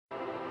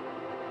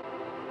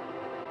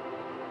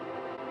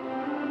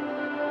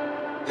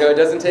Though it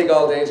doesn't take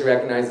all day to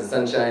recognize the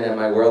sunshine, and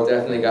my world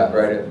definitely got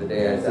brighter the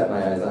day I set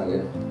my eyes on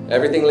you.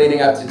 Everything leading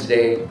up to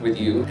today with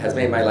you has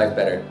made my life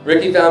better.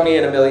 Ricky found me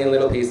in a million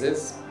little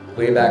pieces,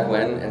 way back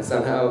when, and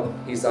somehow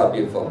he saw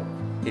beautiful.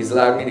 He's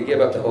allowed me to give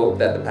up the hope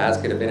that the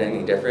past could have been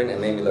any different and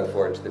made me look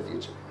forward to the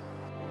future.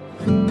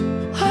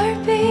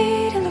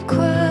 Heartbeat in the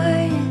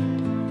quiet,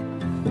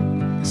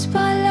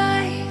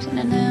 spotlight in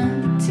an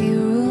empty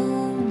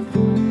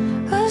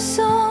room, a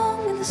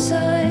song in the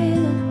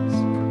silence,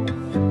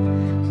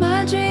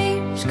 my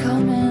dreams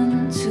come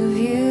into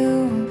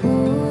view.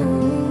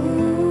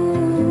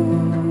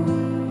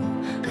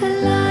 A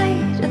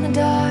light in the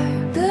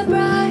dark, the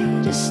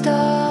brightest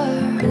star.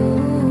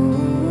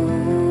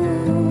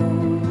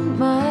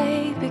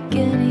 My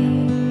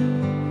beginning.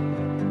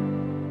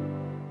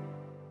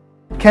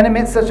 Ken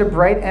emits such a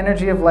bright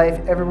energy of life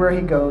everywhere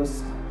he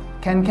goes.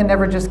 Ken can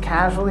never just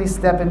casually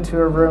step into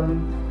a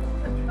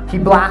room. He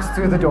blasts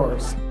through the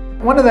doors.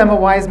 One of them, a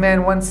wise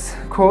man, once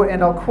quote,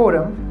 and I'll quote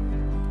him,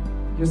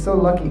 "You're so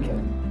lucky,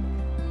 Ken,"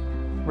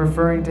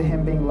 referring to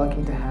him being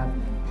lucky to have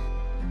me.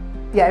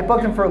 Yeah, I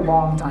booked him for a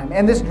long time,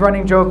 and this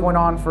running joke went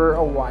on for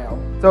a while.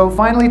 So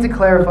finally, to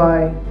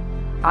clarify,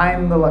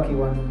 I'm the lucky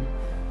one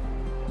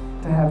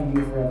to have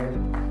you forever.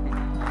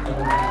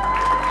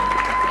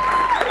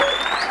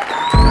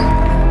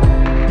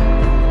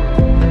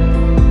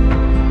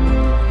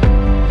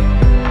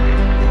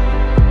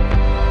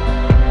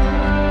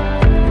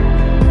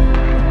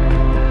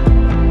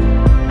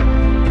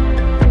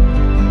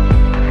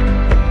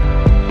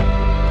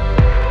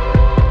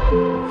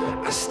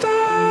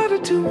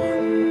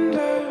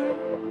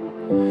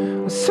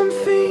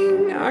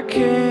 Something I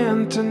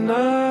can't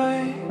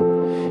deny,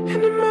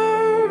 in a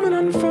moment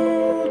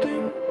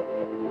unfolding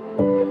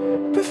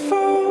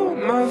before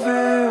my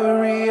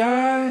very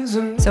eyes.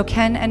 So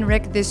Ken and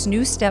Rick, this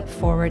new step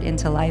forward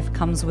into life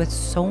comes with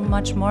so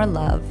much more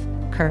love,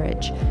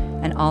 courage,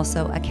 and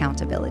also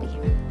accountability.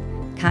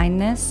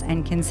 Kindness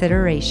and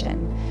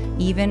consideration,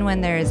 even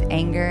when there is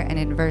anger and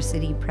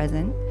adversity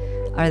present,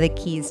 are the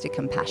keys to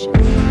compassion.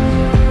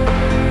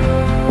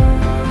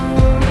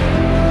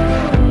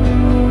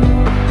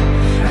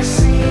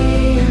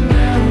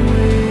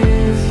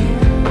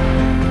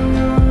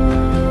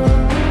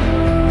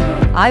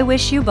 I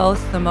wish you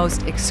both the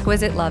most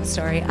exquisite love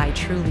story, I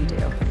truly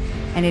do.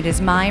 And it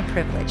is my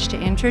privilege to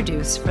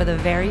introduce for the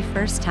very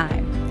first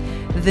time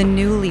the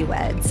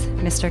newlyweds,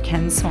 Mr.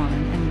 Ken Swan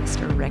and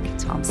Mr. Rick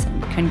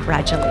Thompson.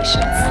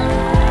 Congratulations.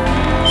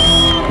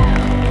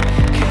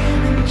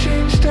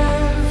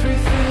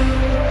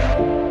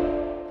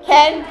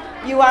 Ken,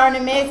 you are an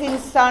amazing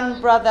son,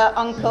 brother,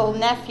 uncle,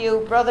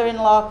 nephew,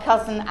 brother-in-law,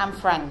 cousin and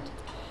friend.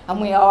 And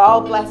we are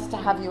all blessed to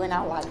have you in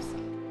our lives.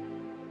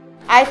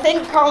 I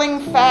think Colin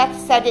Firth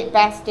said it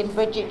best in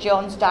Bridget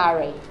Jones'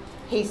 diary.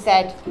 He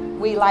said,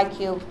 "We like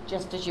you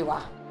just as you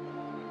are."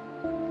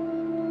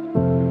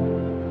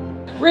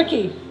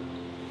 Ricky,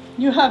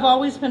 you have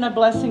always been a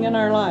blessing in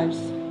our lives.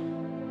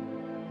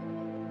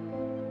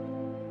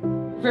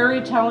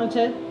 Very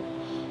talented,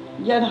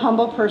 yet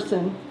humble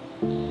person,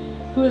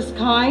 who is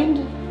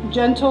kind,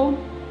 gentle,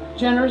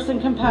 generous,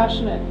 and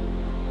compassionate.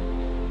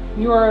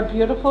 You are a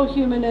beautiful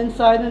human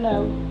inside and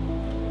out.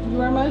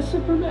 You are my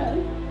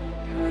Superman.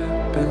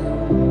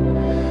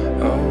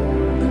 All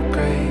the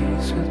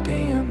grace with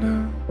being